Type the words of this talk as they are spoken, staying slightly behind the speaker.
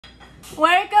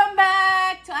Welcome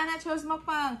back to Ahna Cho's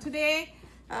mukbang. Today,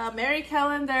 Marie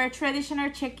Callender traditional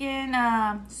chicken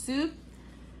soup.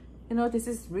 You know, this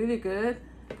is really good.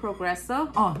 Progresso.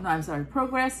 Oh, no, I'm sorry.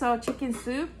 Progresso chicken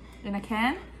soup in a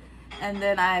can. And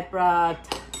then I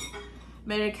brought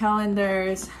Marie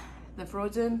Callender's the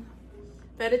frozen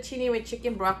fettuccine with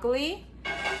chicken broccoli.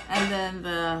 And then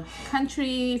the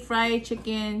country fried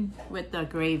chicken with the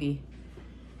gravy.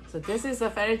 So this is the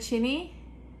fettuccine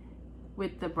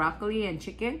with the broccoli and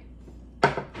chicken,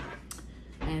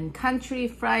 and country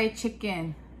fried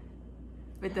chicken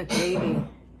with the gravy.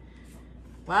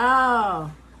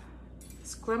 Wow,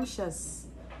 scrumptious.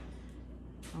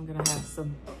 I'm gonna have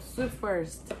some soup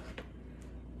first.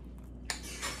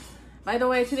 By the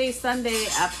way, today's Sunday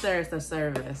after the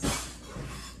service.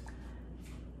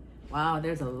 Wow,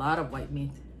 there's a lot of white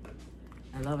meat.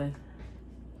 I love it.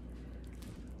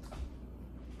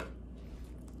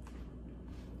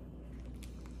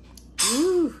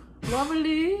 Ooh,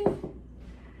 lovely.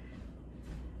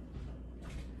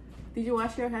 Did you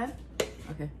wash your hand?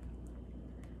 Okay.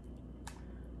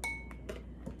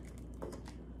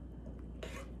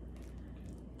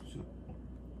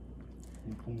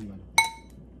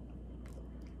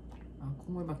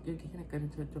 국물 막 이렇게 하니까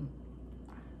좀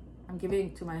I'm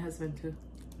giving to my husband too.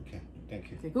 Okay,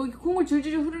 thank you. Okay. 거기 국물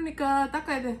줄줄 흐르니까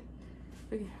닦아야 돼.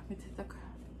 여기 밑에 닦아.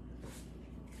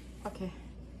 Okay.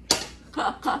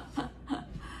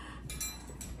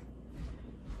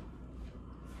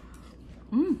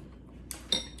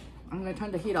 I'm gonna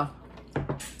turn the heat off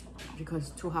because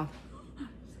it's too hot.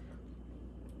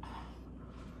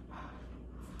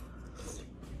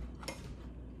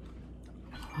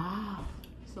 Wow,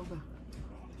 so good.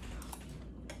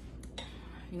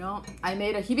 You know, I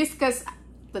made a hibiscus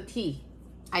tea,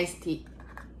 iced tea.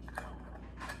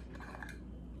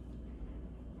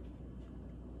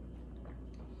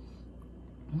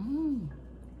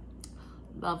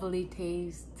 Lovely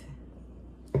taste.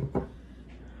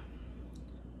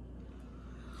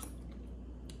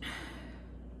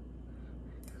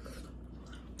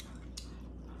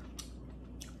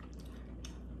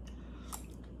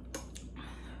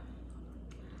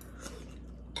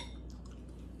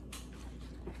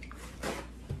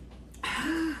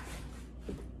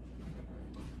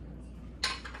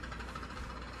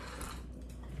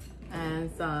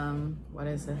 And some, what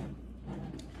is it?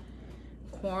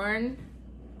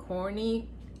 Corny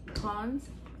corns,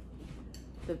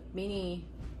 the mini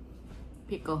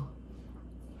pickle.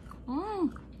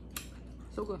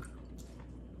 So good.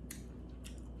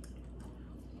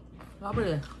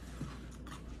 Lovely.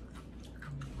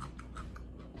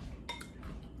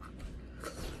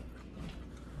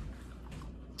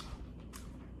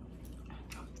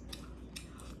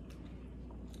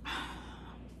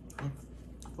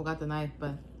 I forgot the knife,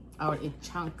 but I will eat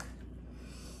chunk.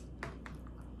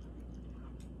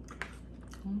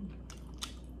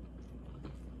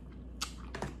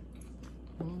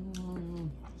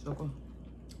 So good.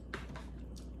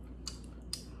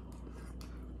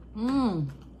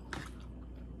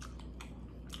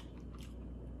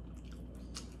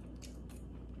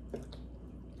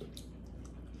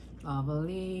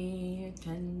 Lovely,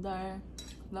 tender,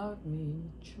 love me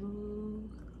true.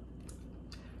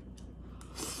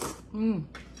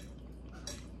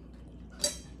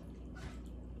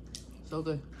 So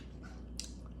good.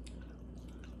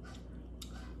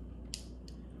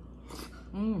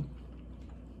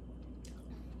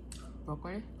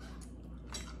 Broccoli.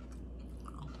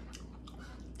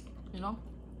 You know,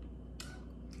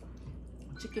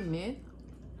 chicken meat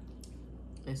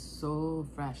is so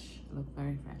fresh. Look,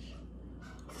 very fresh.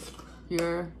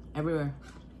 Here, everywhere.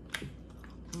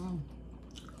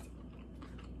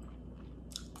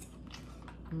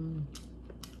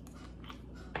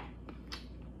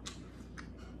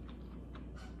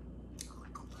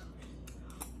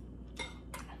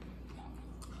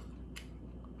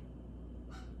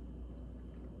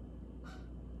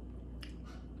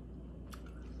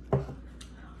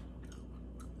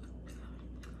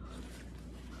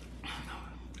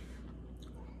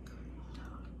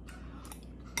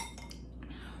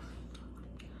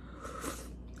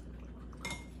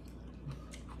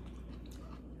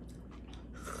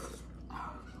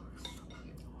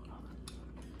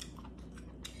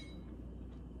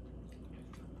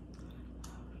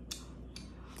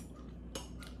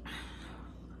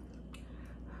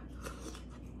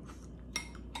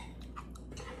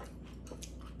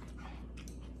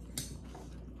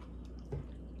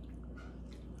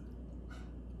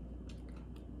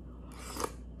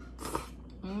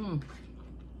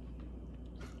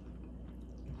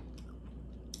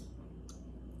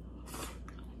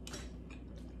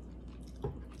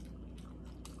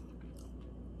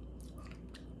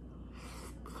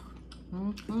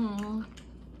 Mm-hmm.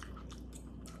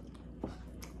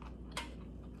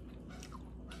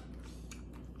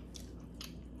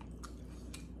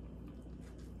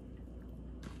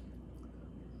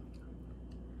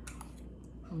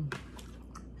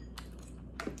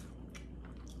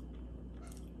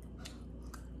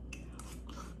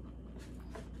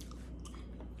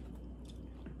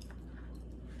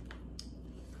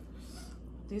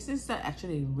 This is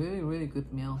actually really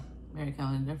good meal. Marie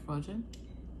Callender frozen.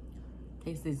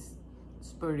 Taste this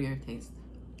spurrier taste.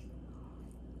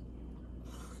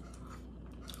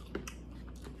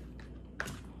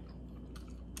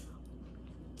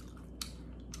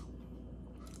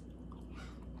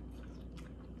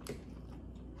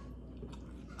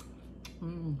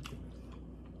 Mm.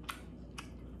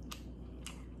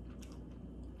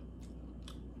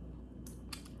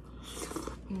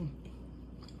 Mm.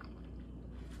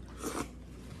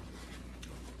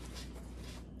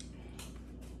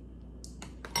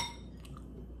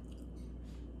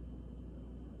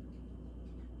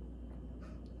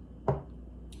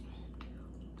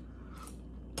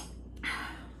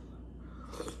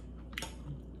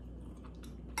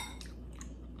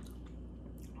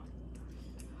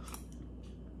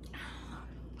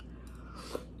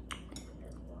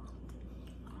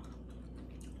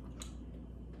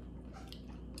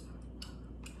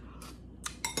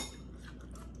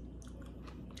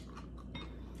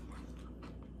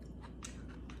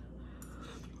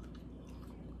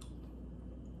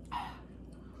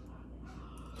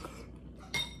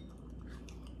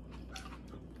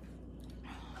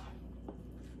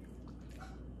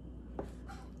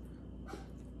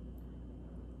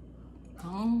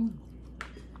 Mm.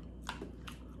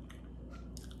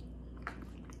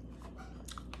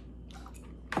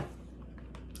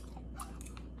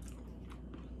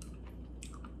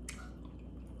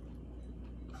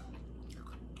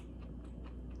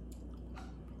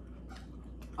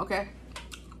 Okay.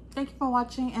 Thank you for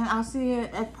watching, and I'll see you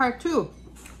at part 2.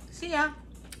 See ya.